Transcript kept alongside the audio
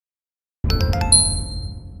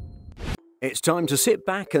It's time to sit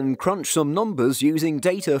back and crunch some numbers using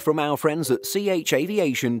data from our friends at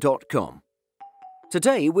aviation.com.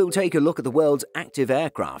 Today, we'll take a look at the world's active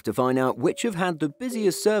aircraft to find out which have had the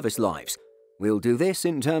busiest service lives. We'll do this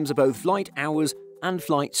in terms of both flight hours and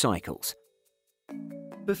flight cycles.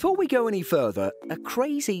 Before we go any further, a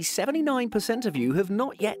crazy 79% of you have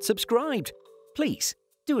not yet subscribed. Please,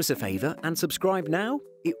 do us a favor and subscribe now.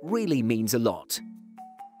 It really means a lot.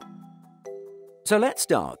 So let's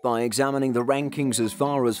start by examining the rankings as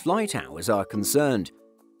far as flight hours are concerned.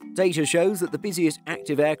 Data shows that the busiest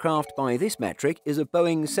active aircraft by this metric is a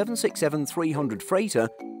Boeing 767-300 freighter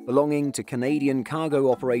belonging to Canadian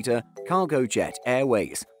cargo operator Cargojet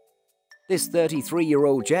Airways. This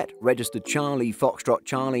 33-year-old jet, registered Charlie Foxtrot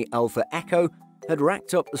Charlie Alpha Echo, had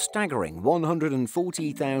racked up a staggering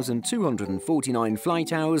 140,249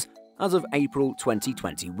 flight hours as of April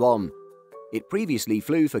 2021. It previously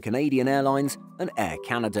flew for Canadian Airlines and Air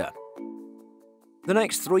Canada. The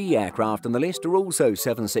next three aircraft on the list are also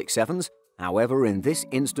 767s, however in this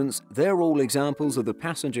instance they're all examples of the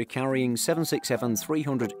passenger-carrying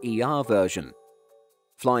 767-300ER version.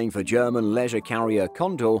 Flying for German leisure carrier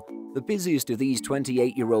Condor, the busiest of these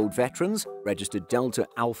 28-year-old veterans, registered Delta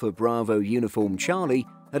Alpha Bravo Uniform Charlie,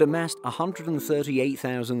 had amassed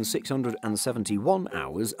 138,671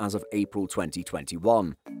 hours as of April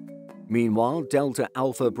 2021. Meanwhile, Delta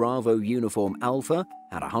Alpha Bravo Uniform Alpha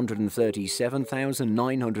had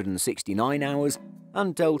 137,969 hours,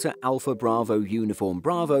 and Delta Alpha Bravo Uniform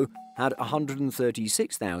Bravo had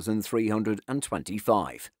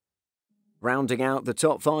 136,325. Rounding out the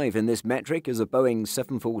top five in this metric is a Boeing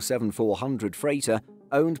 747-400 freighter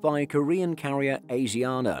owned by Korean carrier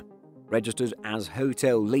Asiana. Registered as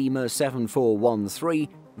Hotel Lima 7413,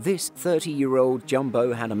 this 30-year-old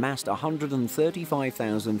jumbo had amassed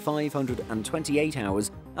 135,528 hours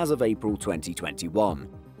as of April 2021.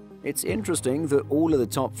 It's interesting that all of the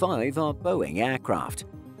top five are Boeing aircraft.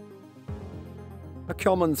 A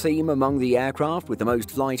common theme among the aircraft with the most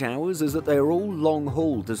flight hours is that they are all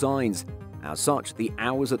long-haul designs. As such, the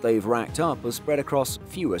hours that they've racked up are spread across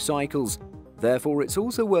fewer cycles. Therefore, it's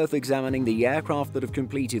also worth examining the aircraft that have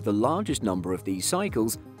completed the largest number of these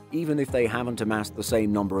cycles, even if they haven't amassed the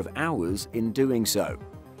same number of hours in doing so.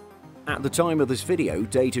 At the time of this video,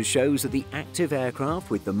 data shows that the active aircraft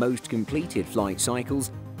with the most completed flight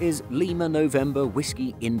cycles is Lima November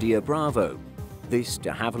Whiskey India Bravo. This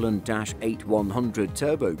de Havilland-8100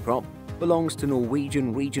 turboprop belongs to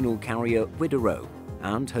Norwegian regional carrier Widerøe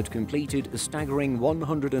and had completed a staggering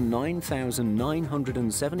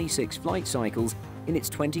 109,976 flight cycles in its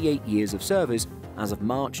 28 years of service as of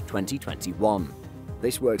March 2021.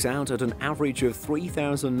 This works out at an average of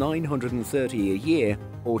 3,930 a year,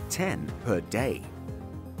 or 10 per day.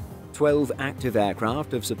 12 active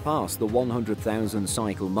aircraft have surpassed the 100,000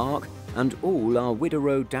 cycle mark, and all are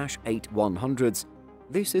Widerøe-8100s.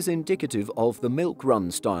 This is indicative of the milk run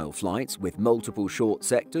style flights with multiple short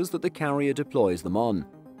sectors that the carrier deploys them on.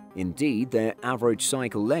 Indeed, their average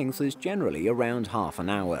cycle length is generally around half an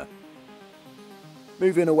hour.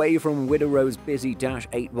 Moving away from Widerøe's busy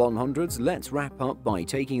 -8100s, let's wrap up by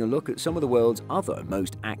taking a look at some of the world's other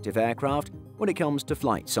most active aircraft when it comes to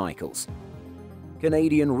flight cycles.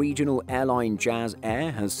 Canadian regional airline Jazz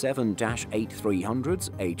Air has 7 -8300s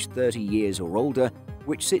aged 30 years or older,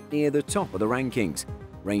 which sit near the top of the rankings,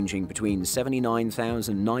 ranging between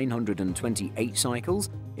 79,928 cycles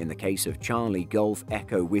in the case of Charlie Golf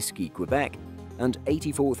Echo Whiskey Quebec and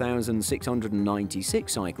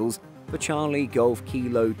 84,696 cycles for Charlie Golf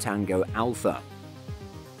Kilo Tango Alpha.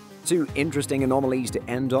 Two interesting anomalies to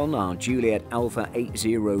end on are Juliet Alpha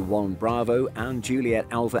 801 Bravo and Juliet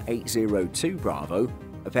Alpha 802 Bravo,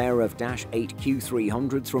 a pair of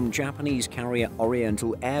 -8Q300s from Japanese carrier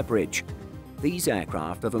Oriental Airbridge. These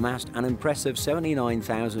aircraft have amassed an impressive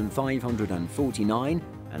 79,549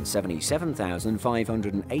 and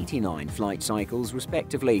 77,589 flight cycles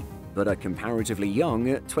respectively, but are comparatively young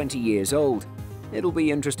at 20 years old. It'll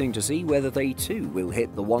be interesting to see whether they too will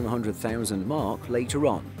hit the 100,000 mark later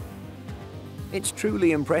on. It's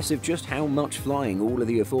truly impressive just how much flying all of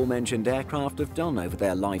the aforementioned aircraft have done over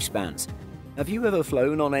their lifespans. Have you ever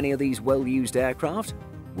flown on any of these well-used aircraft?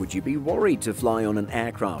 Would you be worried to fly on an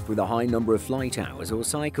aircraft with a high number of flight hours or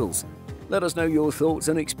cycles? Let us know your thoughts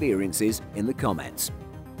and experiences in the comments.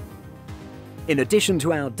 In addition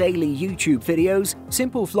to our daily YouTube videos,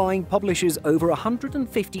 Simple Flying publishes over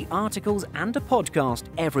 150 articles and a podcast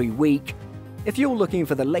every week. If you're looking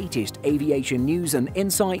for the latest aviation news and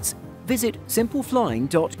insights, visit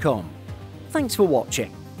simpleflying.com. Thanks for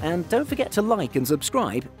watching, and don't forget to like and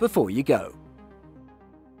subscribe before you go.